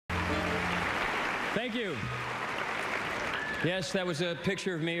Thank you. Yes, that was a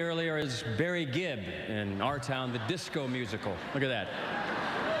picture of me earlier as Barry Gibb in Our Town, the disco musical. Look at that.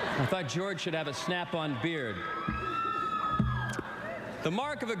 I thought George should have a snap-on beard. The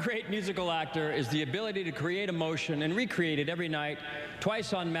mark of a great musical actor is the ability to create emotion and recreate it every night,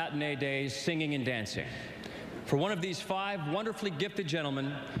 twice on matinee days, singing and dancing. For one of these 5 wonderfully gifted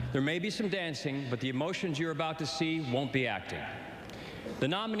gentlemen, there may be some dancing, but the emotions you're about to see won't be acting. The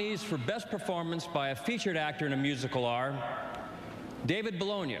nominees for Best Performance by a Featured Actor in a Musical are David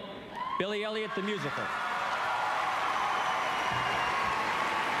Bologna, Billy Elliot the Musical.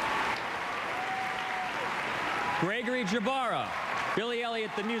 Gregory Jbara, Billy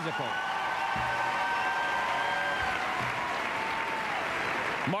Elliot the Musical.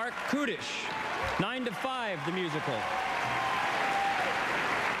 Mark Kudish, 9 to 5 the Musical.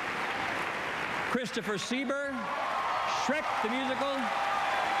 Christopher Sieber, Shrek the Musical.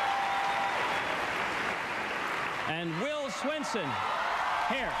 And Will Swenson,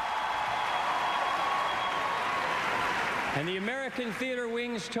 Hair. And the American Theater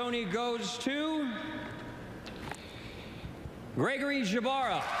Wing's Tony goes to Gregory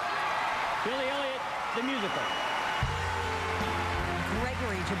Jbara, Billy Elliot the Musical.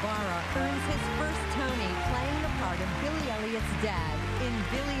 Gregory Jbara earns his first Tony playing the part of Billy Elliot's dad in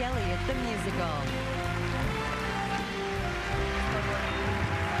Billy Elliot the Musical.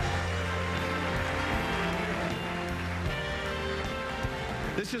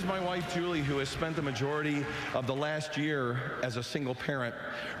 This is my wife, Julie, who has spent the majority of the last year as a single parent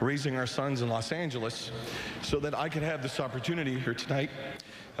raising our sons in Los Angeles so that I could have this opportunity here tonight.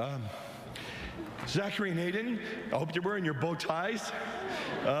 Zachary and Hayden, I hope you're wearing your bow ties.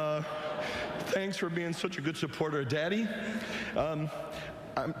 Thanks for being such a good supporter of Daddy. I'm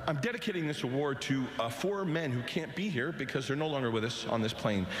dedicating this award to 4 men who can't be here because they're no longer with us on this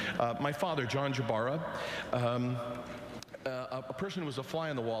plane. My father, John Jbara, a person who was a fly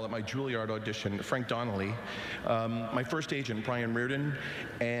on the wall at my Juilliard audition, Frank Donnelly, my first agent, Brian Reardon,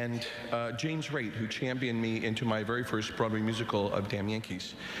 and James Raitt, who championed me into my very first Broadway musical of Damn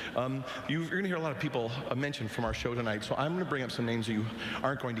Yankees. You're going to hear a lot of people mentioned from our show tonight, so I'm going to bring up some names that you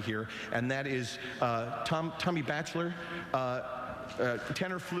aren't going to hear, and that is Tommy Batchelor,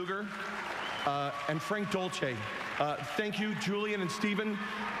 Tanner Fluger, and Frank Dolce. Thank you, Julian and Stephen.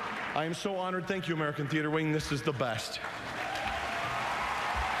 I am so honored. Thank you, American Theater Wing. This is the best.